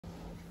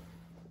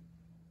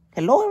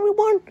Hello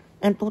everyone,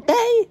 and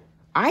today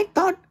I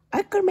thought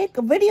I could make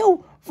a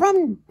video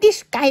from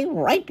this guy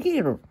right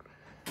here.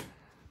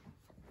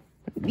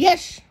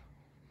 Yes,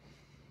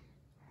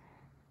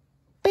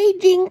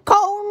 Beijing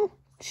Cone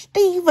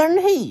Stephen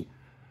He.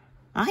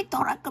 I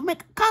thought I could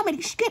make a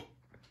comedy skit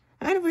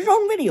out of his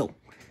own video.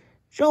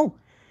 So,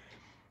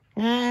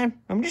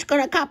 I'm just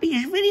gonna copy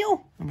his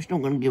video. I'm just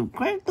not gonna give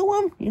credit to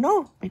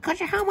him,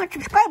 because of how much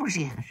subscribers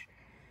he has.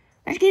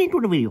 Let's get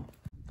into the video.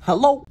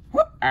 Hello?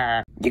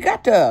 You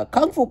got the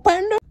Kung Fu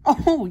Panda?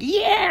 Oh,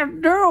 yeah,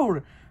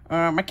 dude.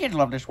 My kids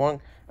love this one.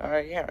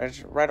 Yeah,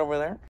 it's right over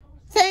there.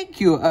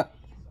 Thank you.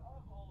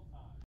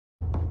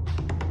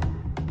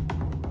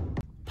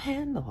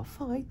 Panda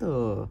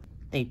Fighter.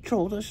 They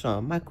told us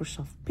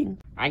Microsoft Ping.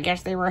 I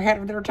guess they were ahead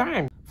of their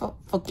time.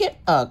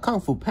 Forget Kung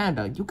Fu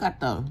Panda. You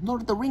got the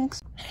Lord of the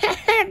Rings?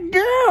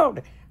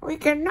 Dude, we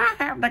cannot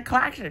have the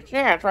classics.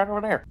 Yeah, it's right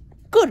over there.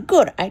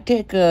 Good. I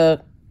take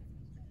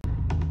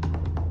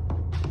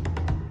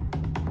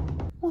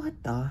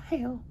What the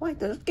hell? Why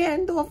does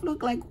Gandalf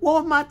look like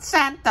Walmart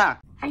Santa?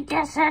 I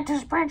guess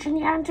Santa's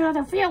branching out into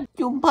the field.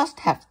 You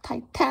must have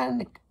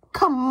Titanic.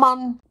 Come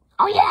on.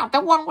 Oh yeah, the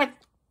one with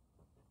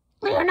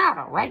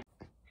Leonardo, right?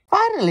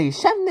 Finally,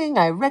 something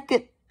I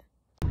reckon.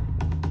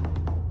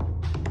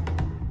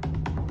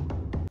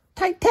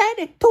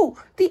 Titanic 2,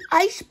 the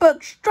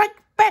iceberg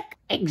strike back.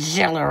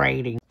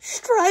 Exhilarating.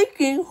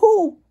 Striking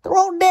who?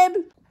 Throw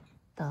them.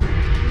 The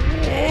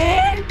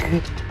heck?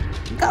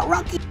 You got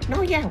Rocky.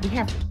 No, yeah, we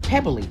have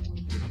Pebbly.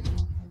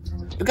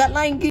 You got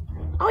Lion King.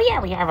 Oh, yeah,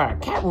 we have a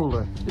Cat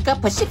Ruler. We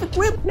got Pacific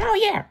Rim. No,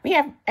 yeah, we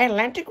have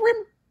Atlantic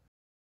Rim.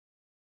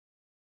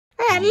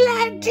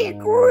 Atlantic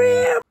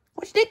Rim.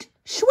 What's next?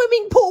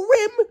 Swimming Pool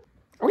Rim.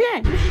 Oh,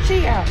 yeah, you should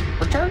see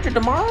Return to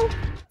Tomorrow.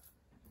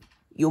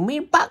 You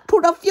mean Back to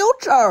the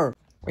Future?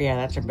 Oh, yeah,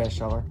 that's a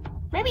bestseller.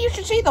 Maybe you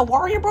should see the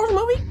Warrior Bros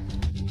movie.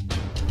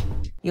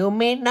 You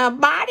mean the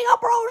Mario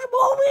Bros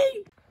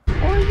movie?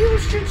 Or you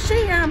should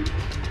see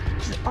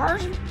our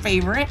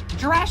favorite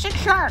Jurassic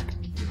Shark.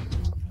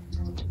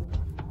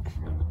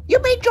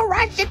 You mean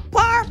Jurassic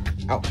Park?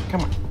 Oh,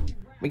 come on.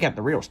 We got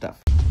the real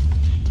stuff.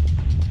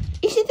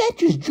 Isn't that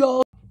just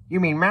Jaws? You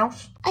mean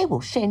Mouse? I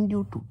will send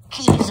you to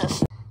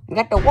Jesus. We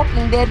got the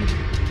Walking Dead.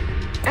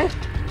 Oh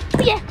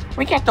yeah,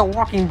 we got the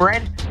Walking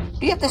Bread.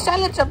 Do you have the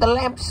Silence of the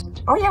Lambs?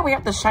 Oh yeah, we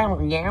have the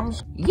Silent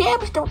Yams.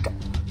 Yams don't...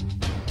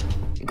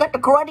 You got the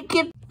Karate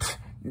Kid?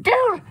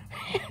 Dude!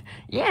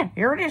 Yeah,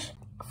 here it is.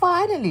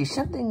 Finally,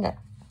 something that...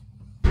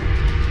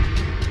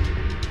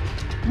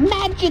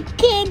 Magic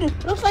Kid!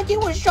 Looks like it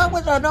was shot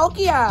with a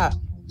Nokia.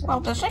 Well,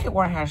 the second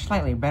one has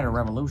slightly better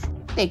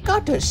resolution. They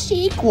got a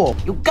sequel.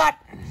 You got...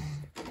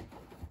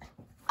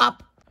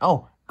 Up.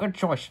 Oh, good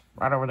choice.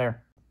 Right over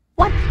there.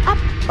 What up?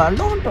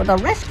 Balloon to the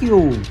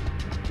rescue.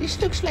 This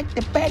looks like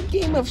the bad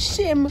game of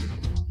Sim.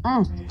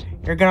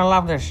 You're gonna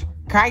love this.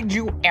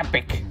 Kaiju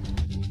Epic.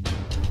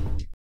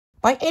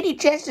 By any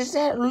chance, does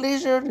that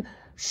lizard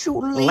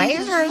shoot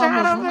lasers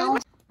out of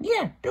him?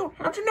 Yeah, dude,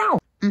 how'd you know?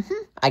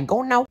 I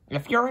go now.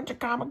 If you're into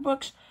comic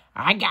books,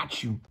 I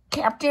got you.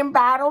 Captain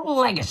Battle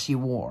Legacy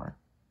War.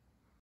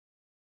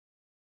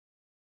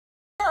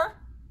 Sir?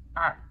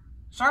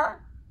 Sir?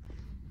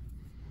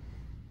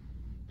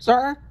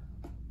 Sir?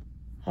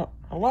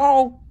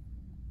 Hello?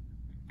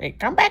 Hey,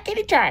 come back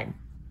anytime.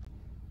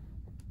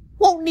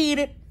 Won't need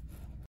it.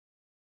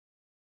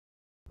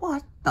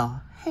 What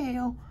the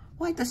hell?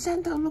 Why does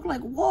Santa look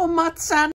like Walmart Santa?